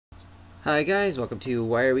Hi guys, welcome to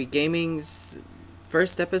Why Are We Gaming's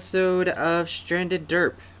first episode of Stranded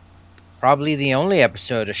Derp. Probably the only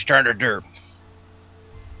episode of Starter Derp.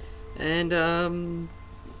 And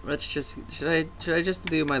let's just should I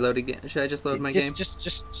just do my load again? Should I just load my game? Just,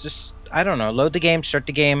 I don't know. Load the game, start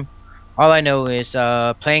the game. All I know is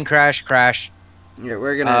plane crash. Yeah,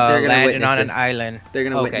 they're gonna Landing witness on an this. island. They're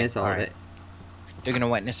gonna Okay, witness all of alright. it. They're gonna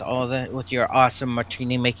witness all of it with your awesome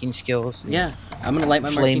martini making skills. Yeah, I'm gonna light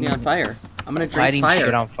my martini on fire. I'm gonna drink Lighting fire.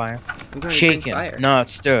 shit on fire. I'm gonna drink Shaken, fire.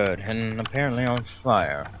 not stirred, and apparently on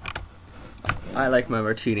fire. I like my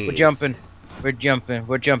martinis. We're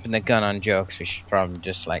jumping the gun on jokes. We should probably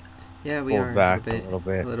just like Yeah, we pull are back a little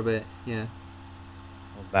bit. Yeah.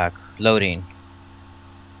 Pull back. Loading.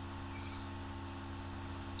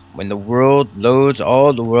 When the world loads,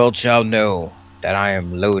 all the world shall know that I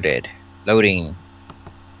am loaded. Loading.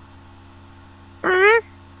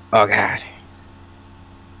 Oh god.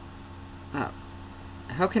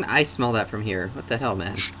 How can I smell that from here? What the hell,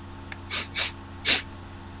 man?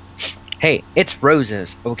 Hey, it's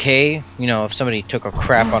roses, okay? You know, if somebody took a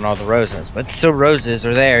crap on all the roses. But still roses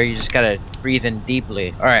are there, you just gotta breathe in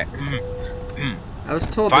deeply. Alright. I was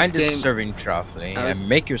told Find this a game. serving trophy and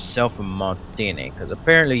make yourself a martini, because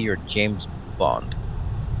apparently you're James Bond.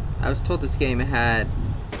 I was told this game had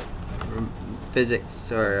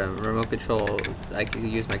physics or remote control. I could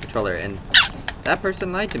use my controller, and that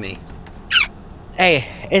person lied to me.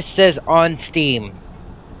 Hey, it says on Steam.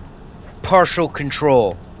 Partial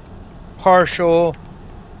control. Partial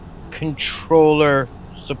controller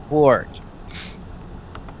support.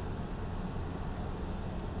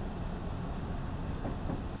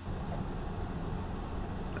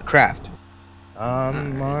 Craft.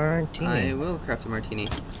 Martini. I will craft a martini.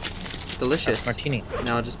 Delicious. Martini.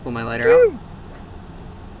 Now I'll just pull my lighter out.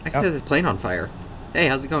 It says it's plane on fire. Hey,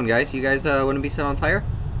 how's it going, guys? You guys want to be set on fire?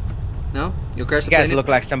 No? You'll crash the You guys plane? look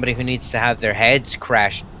like somebody who needs to have their heads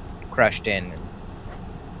crushed in.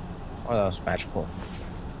 Oh, that was magical.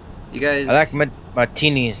 You guys... I like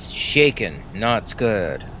martinis shaken, not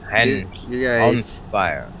good. And you guys... on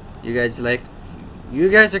fire. You guys like... You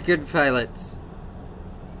guys are good pilots.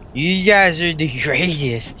 You guys are the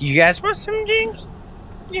greatest. You guys want some drinks?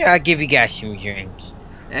 Yeah, I'll give you guys some drinks.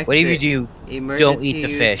 Exit. Whatever you do, Emergency don't eat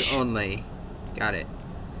the use fish. only. Got it.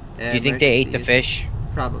 Do you think they ate the fish?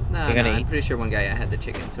 Probably. No, I'm pretty sure one guy had the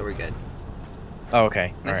chicken, so we're good. Oh,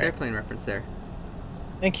 okay. Nice airplane reference there.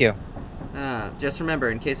 Thank you. Just remember,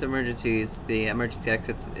 in case of emergencies, the emergency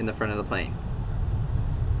exit's in the front of the plane.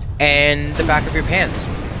 And the back of your pants.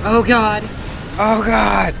 Oh god! Oh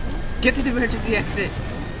god! Get to the emergency exit!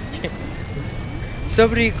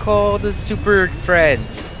 Somebody call the super friends.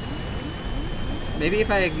 Maybe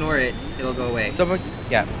if I ignore it, it'll go away. Someone,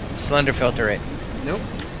 yeah, slender filter it. Nope.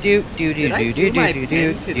 Do do do Did I do do do my do pen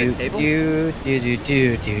do to the do table? do do do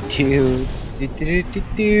do do do do do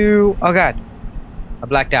do. Oh god, I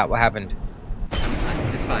blacked out. What happened?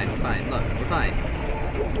 It's fine. We're fine. Look, we're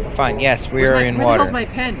fine. Fine. Yes, we Where are in the water. hell's my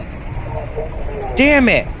pen? Damn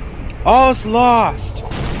it! All's lost.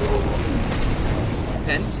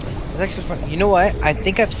 Pen? It's actually fun. You know what? I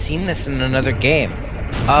think I've seen this in another game.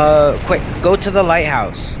 Quick, go to the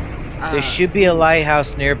lighthouse. There should be a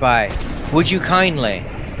lighthouse nearby. Would you kindly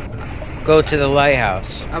go to the lighthouse?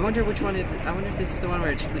 I wonder which one I wonder if this is the one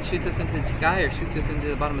where it shoots us into the sky or shoots us into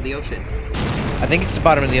the bottom of the ocean. I think it's the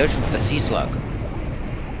bottom of the ocean. It's the sea slug.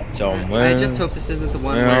 So I just hope this isn't the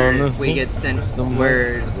one where we get sent,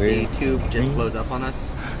 where the tube just blows up on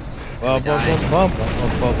us.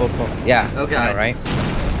 Yeah. Oh god. Right.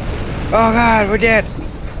 Oh god, we're dead.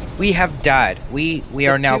 We have died. We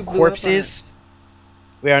are now corpses.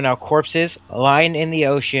 We are now corpses lying in the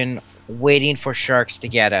ocean, waiting for sharks to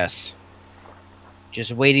get us.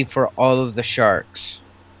 Just waiting for all of the sharks.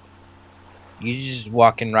 You just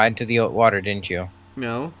walking right into the water, didn't you?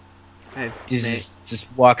 No. Just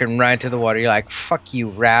walking right into the water. You're like, fuck you,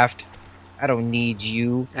 raft. I don't need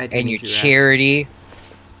you and your charity.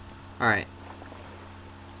 Alright.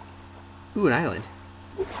 Ooh, an island.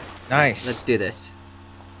 Nice. Let's do this.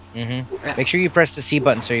 Make sure you press the C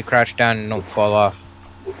button so you crouch down and don't fall off.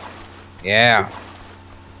 Yeah.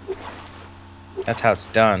 That's how it's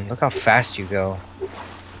done. Look how fast you go.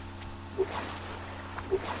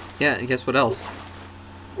 Yeah, and guess what else?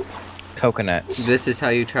 Coconuts. This is how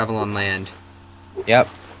you travel on land. Yep.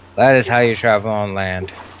 That is how you travel on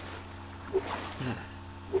land.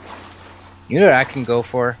 You know what I can go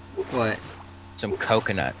for? What? Some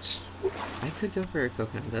coconuts. I could go for a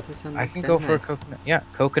coconut. That does sound I can kinda go for nice. a coconut. Yeah,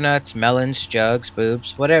 coconuts, melons, jugs,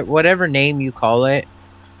 boobs, whatever name you call it.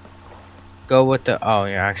 Go with the. Oh,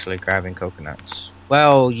 you're actually grabbing coconuts.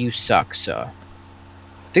 Well, you suck, sir.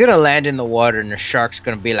 They're gonna land in the water and the shark's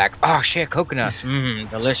gonna be like, oh shit, coconuts. Mmm,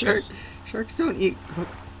 delicious. Sharks don't eat...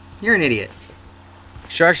 You're an idiot.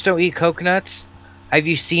 Sharks don't eat coconuts? Have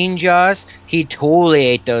you seen Jaws? He totally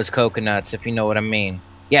ate those coconuts, if you know what I mean.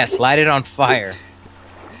 Yes, light it on fire.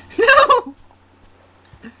 No!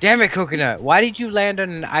 Damn it, coconut. Why did you land on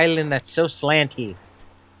an island that's so slanty?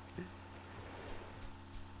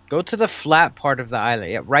 Go to the flat part of the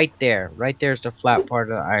island. Yeah, right there. Right there's the flat part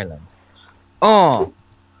of the island. Oh!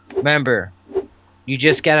 Remember, you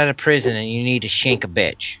just got out of prison and you need to shank a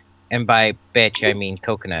bitch. And by bitch, I mean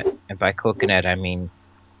coconut. And by coconut, I mean...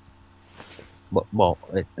 Well,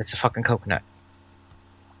 it's a fucking coconut.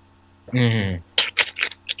 Mm-hmm.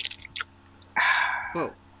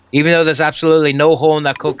 Whoa. Even though there's absolutely no hole in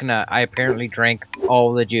that coconut, I apparently drank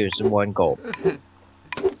all the juice in one gulp.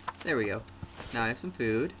 There we go. Now I have some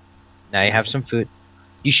food. Now you have some food.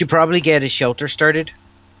 You should probably get a shelter started.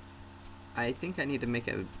 I think I need to make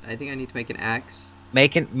a... I think I need to make an axe.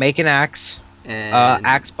 Make an axe. And...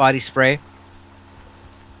 Axe body spray.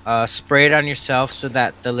 Spray it on yourself so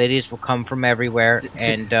that the ladies will come from everywhere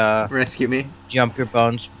and rescue me. Jump your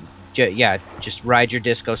bones. Yeah, just ride your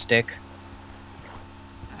disco stick.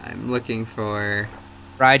 I'm looking for...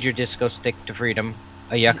 Ride your disco stick to freedom.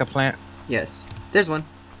 A yucca plant? Yes. There's one.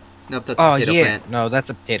 Nope, that's a potato plant. No, that's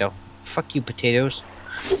a potato. Fuck you, potatoes.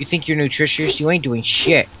 You think you're nutritious? You ain't doing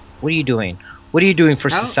shit. What are you doing? What are you doing for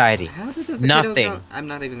society? How did the potato Nothing. Grow? I'm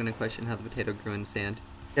not even going to question how the potato grew in sand.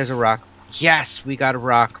 There's a rock. Yes, we got a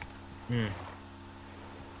rock. Hmm.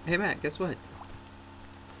 Hey, Matt, guess what?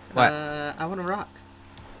 What? I want a rock.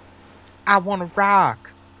 I want a rock.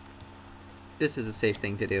 This is a safe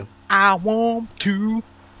thing to do. I want to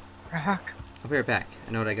rock. I'll be right back.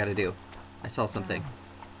 I know what I gotta do. I saw something.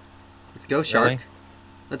 Let's go, shark. Really?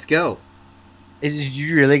 Let's go. Is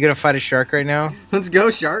you really gonna fight a shark right now? Let's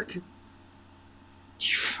go, shark. You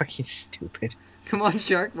fucking stupid. Come on,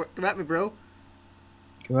 shark. Come at me, bro.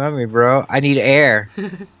 Come at me, bro. I need air.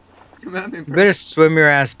 Come at me, bro. You better swim your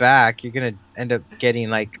ass back. You're gonna end up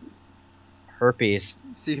getting, like, herpes.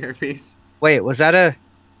 Sea herpes. Wait, was that a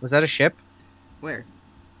ship? Where?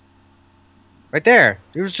 Right there.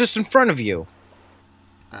 It was just in front of you.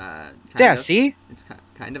 Kind of. See? It's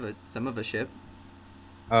kind of some of a ship.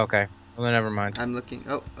 Oh, okay. Well, then never mind. I'm looking.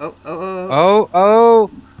 Oh,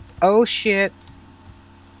 shit.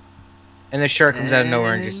 And the shark comes out of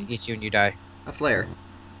nowhere and just eats you and you die. A flare.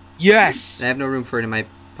 Yes! I have no room for it in my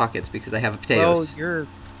pockets because I have potatoes. Oh, you're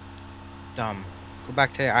dumb. Go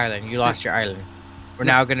back to the island. You lost your island. We're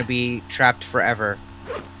now gonna be trapped forever.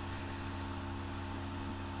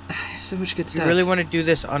 So much good stuff. You really want to do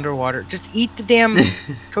this underwater? Just eat the damn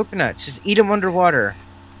coconuts. Just eat them underwater.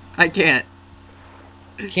 I can't.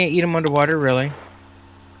 You can't eat them underwater, really?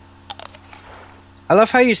 I love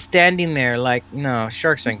how you're standing there like, no,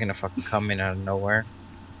 sharks ain't gonna fucking come in out of nowhere.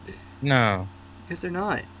 No. Because they're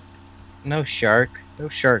not. No shark. No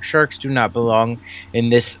shark. Sharks do not belong in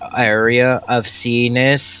this area of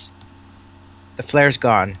seaness. The flare's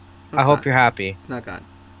gone. I hope you're happy. It's not gone.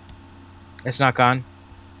 It's not gone?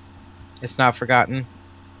 It's not forgotten?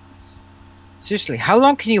 Seriously, how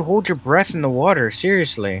long can you hold your breath in the water?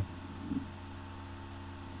 Seriously.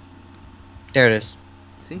 There it is.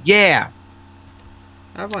 See? Yeah!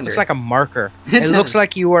 I wonder. Looks like a marker. It looks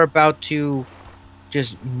like you are about to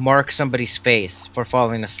just mark somebody's face for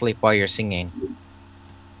falling asleep while you're singing.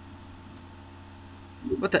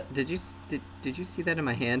 What the? Did you see that in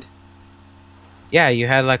my hand? Yeah, you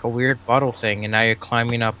had like a weird bottle thing, and now you're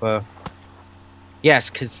climbing up a... Yes,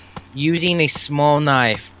 because using a small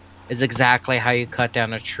knife is exactly how you cut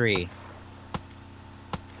down a tree.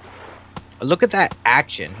 But look at that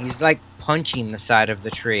action. He's like punching the side of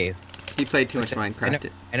the tree. He played too much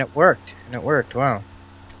Minecraft. And it worked. And it worked. Wow.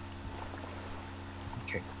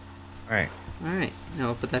 Okay. Alright. Alright. Now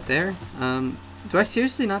I'll put that there. Do I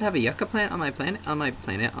seriously not have a yucca plant on my planet? On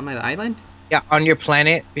my island? Yeah, on your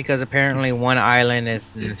planet, because apparently one island is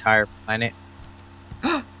an entire planet.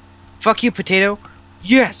 Fuck you, potato.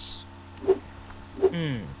 Yes!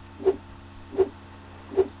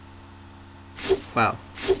 Wow.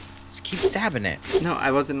 Just keep stabbing it. No,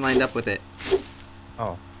 I wasn't lined up with it.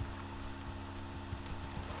 Oh.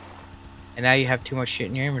 And now you have too much shit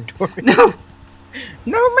in your inventory. No!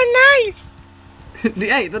 No, my knife!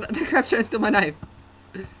 Hey, the crab's trying to steal my knife.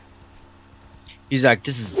 He's like,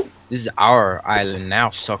 this is our island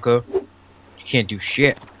now, sucker. You can't do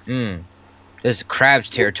shit. This is crab's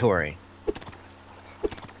territory.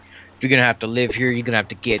 If you're gonna have to live here, you're gonna have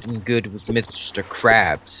to get in good with Mr.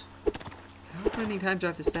 Krabs. How many times do I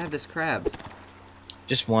have to stab this crab?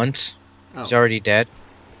 Just once. Oh. He's already dead.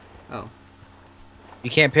 Oh. You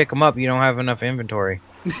can't pick him up, you don't have enough inventory.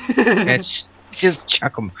 And just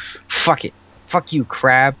chuck them. Fuck it. Fuck you,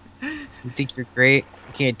 crab. You think you're great?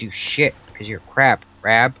 You can't do shit because you're crap,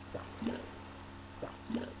 crab.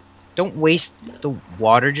 Don't waste the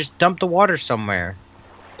water. Just dump the water somewhere.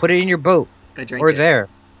 Put it in your boat. I drank or it. there.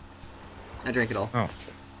 I drank it all. Oh.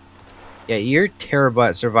 Yeah, you're terrible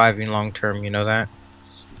at surviving long term, you know that?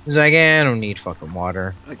 He's like, I don't need fucking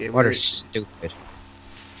water. Okay, Water's stupid.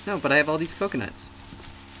 No, but I have all these coconuts.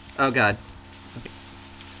 Oh god.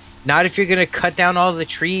 Not if you're gonna cut down all the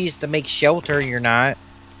trees to make shelter, you're not.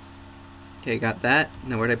 Okay, got that.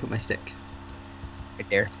 Now where did I put my stick? Right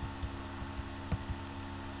there.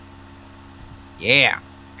 Yeah.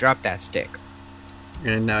 Drop that stick.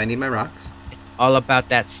 And now I need my rocks. It's all about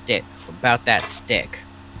that stick. About that stick.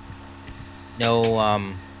 No,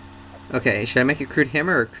 Okay, should I make a crude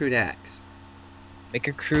hammer or a crude axe? make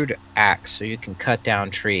a crude axe so you can cut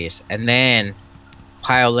down trees. And then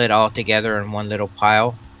pile it all together in one little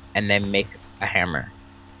pile. And then make a hammer.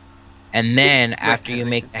 And then after you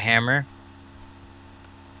make the hammer,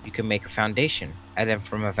 you can make a foundation. And then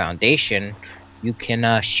from a foundation, you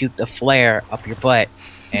can shoot the flare up your butt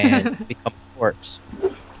and become a corpse.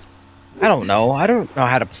 I don't know. I don't know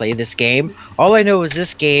how to play this game. All I know is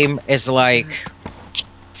this game is like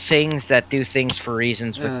things that do things for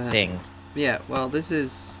reasons with things. Yeah, well, this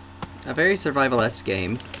is a very survival-esque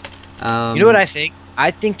game. You know what I think?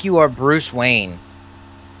 I think you are Bruce Wayne.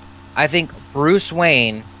 I think Bruce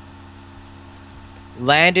Wayne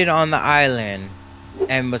landed on the island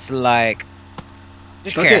and was like,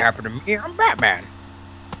 this can't happen to me, I'm Batman.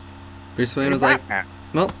 Bruce Wayne Hey, was Batman.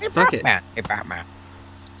 like, well, Hey, fuck it. Batman. Hey, Batman.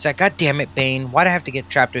 It's like, God damn it, Bane. Why'd I have to get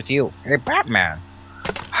trapped with you? Hey, Batman.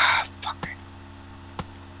 Fuck it.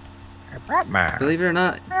 Hey, Batman. Believe it or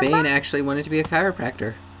not, Bane actually wanted to be a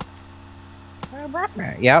chiropractor. Hey,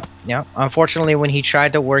 Batman. Yep. Unfortunately, when he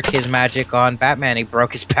tried to work his magic on Batman, he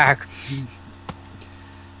broke his back.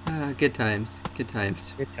 Good times. Good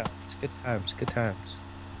times. Good times. Good times. Good times.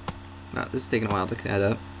 No, this is taking a while to add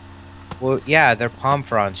up. Well, yeah, they're palm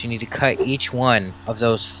fronds. You need to cut each one of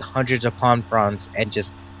those hundreds of palm fronds and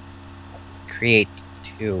just create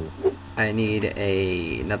 2. I need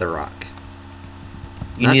another rock.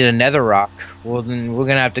 You need a nether rock. Well, then we're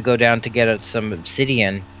gonna have to go down to get some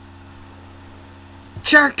obsidian.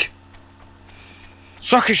 Shark!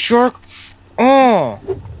 Suck it, shark! Oh!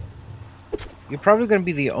 You're probably gonna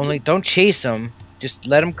be the only... Don't chase them. Just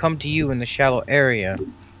let them come to you in the shallow area.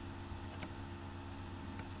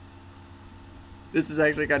 This is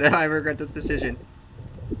actually kind of... I regret this decision.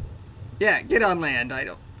 Yeah, get on land. I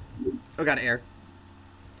don't... Oh, got air.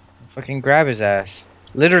 Fucking grab his ass.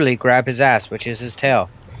 Literally grab his ass, which is his tail.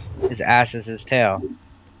 His ass is his tail.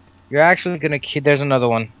 You're actually gonna... There's another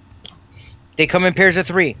one. They come in pairs of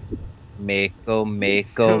 3. Mako.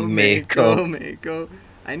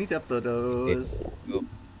 I need to upload those.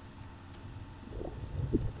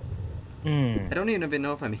 I don't even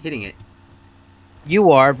know if I'm hitting it.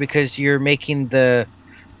 You are, because you're making the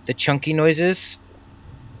chunky noises.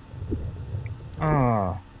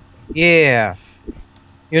 Oh. Yeah.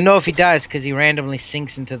 You'll know if he dies because he randomly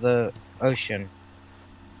sinks into the ocean.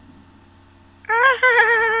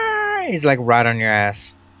 He's like right on your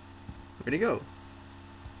ass. Where'd he go?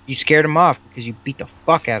 You scared him off because you beat the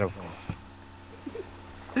fuck out of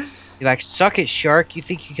him. You're like, suck it, shark. You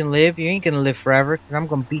think you can live? You ain't gonna live forever because I'm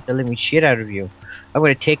gonna beat the living shit out of you. I'm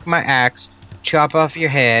gonna take my axe, chop off your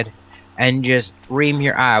head, and just ream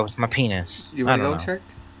your eye with my penis. You wanna go, shark?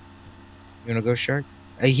 You wanna go, shark?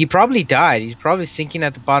 He probably died. He's probably sinking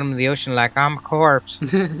at the bottom of the ocean like, I'm a corpse.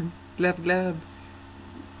 Glub, glub.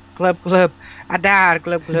 Glub, glub. I died,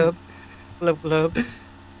 glub, glub. Glub, glub.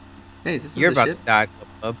 Hey, is this You're about ship? to die, glub,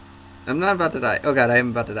 glub. I'm not about to die. Oh god, I am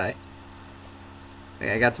about to die.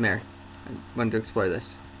 Okay, I got some air. I wanted to explore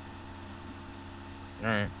this.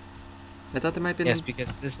 Alright. I thought there might be... Yes, because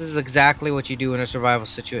this is exactly what you do in a survival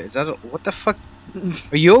situation. Is that what the fuck?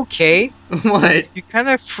 Are you okay? What? You kind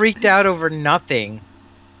of freaked out over nothing.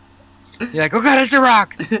 You're like, oh god, it's a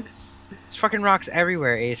rock! There's fucking rocks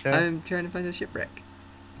everywhere, Asa. I'm trying to find a shipwreck.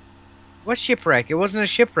 What shipwreck? It wasn't a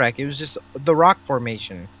shipwreck. It was just the rock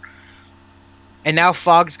formation. And now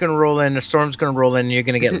fog's gonna roll in, the storm's gonna roll in, and you're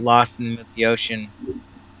gonna get lost in the ocean.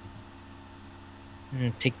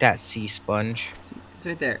 Take that, sea sponge. It's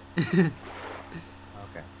right there. Okay.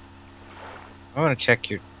 I want to check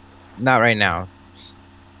your... Not right now.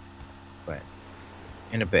 But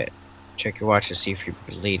in a bit. Check your watch to see if you're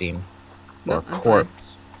bleeding. No, Or I'm corpse.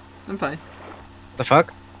 fine. I'm fine. The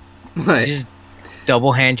fuck? What? You just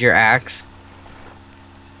double hand your axe?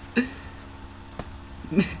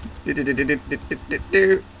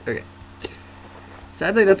 Okay.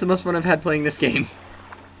 Sadly, that's the most fun I've had playing this game.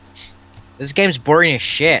 This game's boring as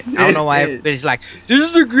shit. I don't know why It is. everybody's like, this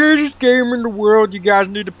is the greatest game in the world. You guys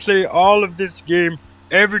need to play all of this game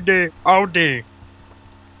every day, all day.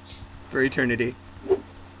 For eternity.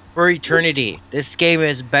 For eternity. This game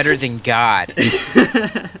is better than God.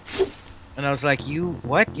 And I was like, you,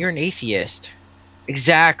 what? You're an atheist.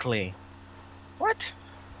 Exactly. What?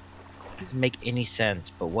 Doesn't make any sense,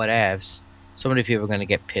 but whatevs. So many people are gonna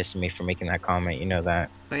get pissed at me for making that comment, you know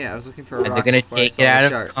that. Oh yeah, I was looking for a And rock they're gonna before I take saw it the out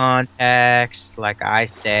shark. of context, like I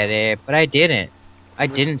said it, but I didn't. I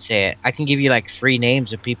didn't say it. I can give you like 3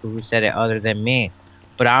 names of people who said it other than me.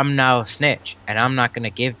 But I'm now a snitch, and I'm not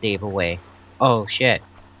gonna give Dave away. Oh shit.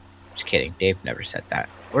 Just kidding, Dave never said that.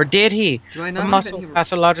 Or did he? Do I A not have muscle any...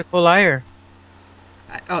 pathological liar.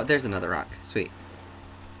 Oh, there's another rock. Sweet.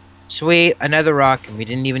 Sweet, another rock, and we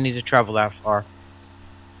didn't even need to travel that far.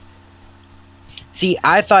 See,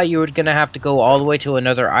 I thought you were gonna have to go all the way to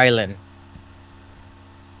another island.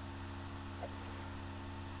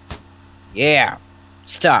 Yeah.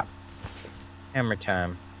 Stop. Hammer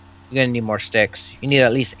time. You're gonna need more sticks. You need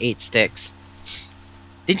at least 8 sticks.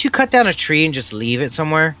 Didn't you cut down a tree and just leave it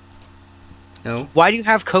somewhere? No. Why do you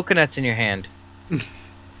have coconuts in your hand?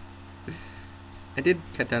 I did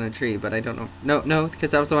cut down a tree, but I don't know. No,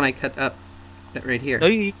 because that was the one I cut up. That right here. No,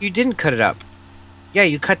 you didn't cut it up. Yeah,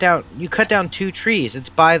 you cut down 2 trees. It's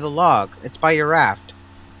by the log. It's by your raft.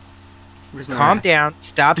 Where's my Calm raft? down.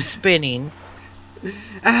 Stop spinning.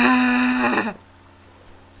 Ah!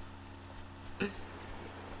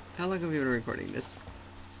 How long have we been recording this?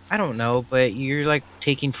 I don't know, but you're like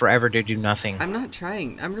taking forever to do nothing. I'm not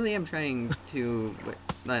trying. I really am trying to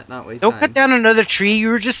not waste Don't time. cut down another tree. You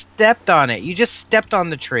were just stepped on it. You just stepped on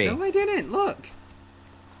the tree. No, I didn't. Look.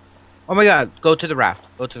 Oh my god. Go to the raft.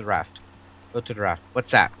 Go to the raft. Go to the raft.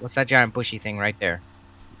 What's that? What's that giant bushy thing right there?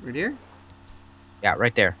 Right here? Yeah,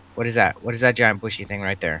 right there. What is that? What is that giant bushy thing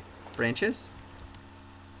right there? Branches?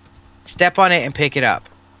 Step on it and pick it up.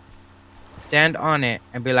 Stand on it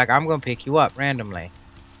and be like, I'm gonna pick you up randomly.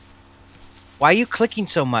 Why are you clicking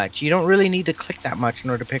so much? You don't really need to click that much in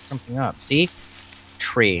order to pick something up. See?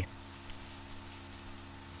 Tree.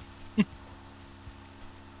 Wait,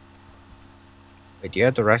 do you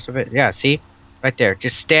have the rest of it? Yeah, see? Right there.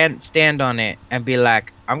 Just stand on it and be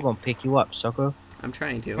like, I'm gonna pick you up, sucker. I'm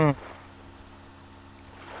trying to.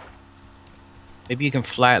 Maybe you can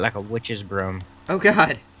fly it like a witch's broom. Oh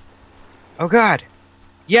god. Oh god.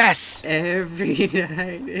 Yes! Every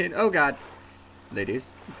night and oh god.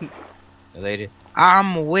 Ladies. Lady.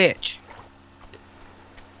 I'm a witch.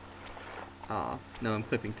 Aw, no, I'm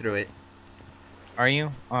clipping through it. Are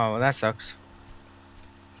you? Oh, well, that sucks.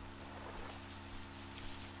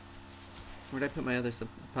 Where'd I put my other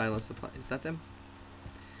pile of supplies? Is that them?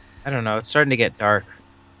 I don't know. It's starting to get dark.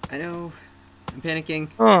 I know. I'm panicking.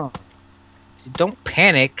 Oh. Don't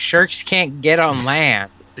panic. Sharks can't get on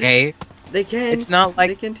land, okay? They can. It's not like...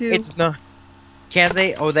 They can too. It's not... Can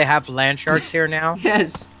they? Oh, they have land sharks here now?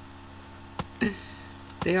 Yes.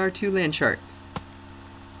 They are 2 land sharks.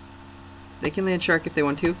 They can land shark if they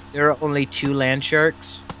want to. There are only 2 land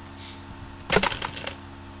sharks.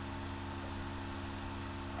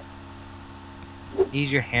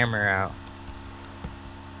 Need your hammer out.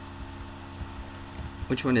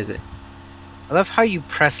 Which one is it? I love how you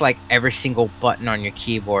press like every single button on your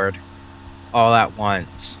keyboard all at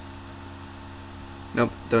once.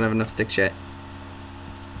 Nope, don't have enough sticks yet.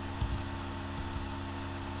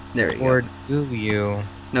 There you Or go. do you?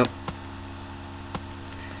 Nope.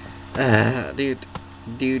 Dude.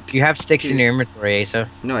 Do you have sticks in your inventory, Asa?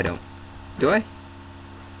 No, I don't. Do I?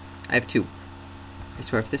 I have 2. I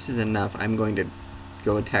swear, if this is enough, I'm going to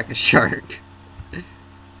go attack a shark.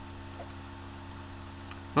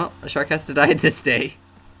 Well, a shark has to die this day.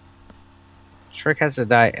 Shark has to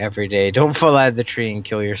die every day. Don't fall out of the tree and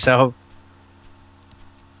kill yourself.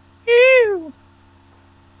 Ew.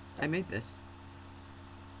 I made this.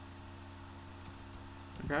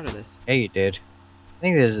 I'm proud of this. Yeah, you did. I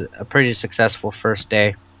think this is a pretty successful first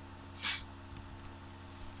day.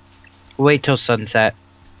 Wait till sunset.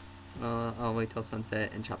 I'll wait till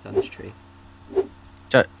sunset and chop down this tree.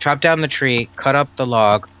 Chop down the tree, cut up the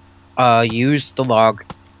log, use the log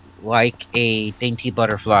like a dainty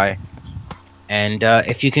butterfly. And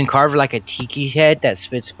if you can carve like a tiki head that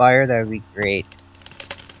spits fire, that would be great.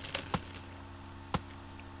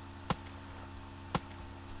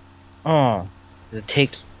 Oh, it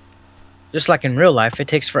takes, just like in real life, it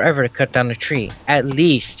takes forever to cut down a tree. At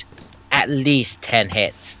least 10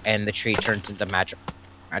 hits, and the tree turns into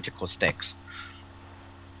magical sticks.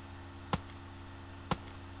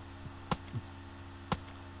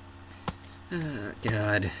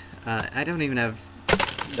 God. I don't even have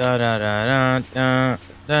Da da da da da.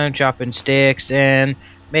 Da, chopping sticks and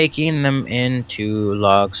making them into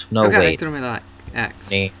logs. No, Oh god, I wait. threw my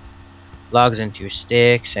axe. Logs into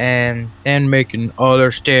sticks and then making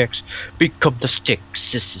other sticks become the sticks.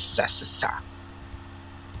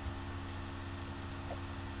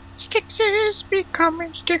 Sticks is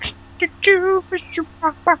becoming sticks.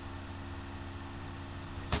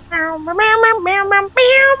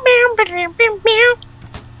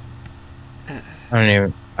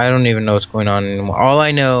 I don't even know what's going on anymore. All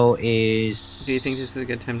I know is. Do you think this is a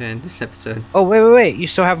good time to end this episode? Oh wait! You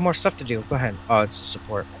still have more stuff to do. Go ahead. Oh, it's a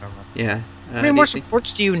support. Yeah. How many more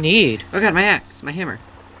supports do you need? Oh god, my axe, my hammer.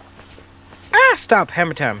 Ah, stop!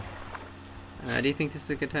 Hammer time. Do you think this is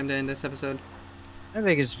a good time to end this episode? I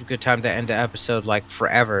think it's a good time to end the episode like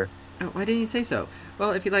forever. Oh, why didn't you say so?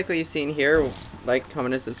 Well, if you like what you've seen here, like,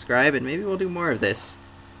 comment, and subscribe, and maybe we'll do more of this.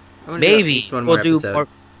 Maybe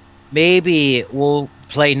maybe we'll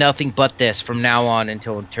play nothing but this from now on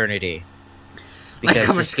until eternity. Because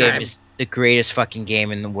this game is the greatest fucking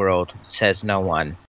game in the world, says no one.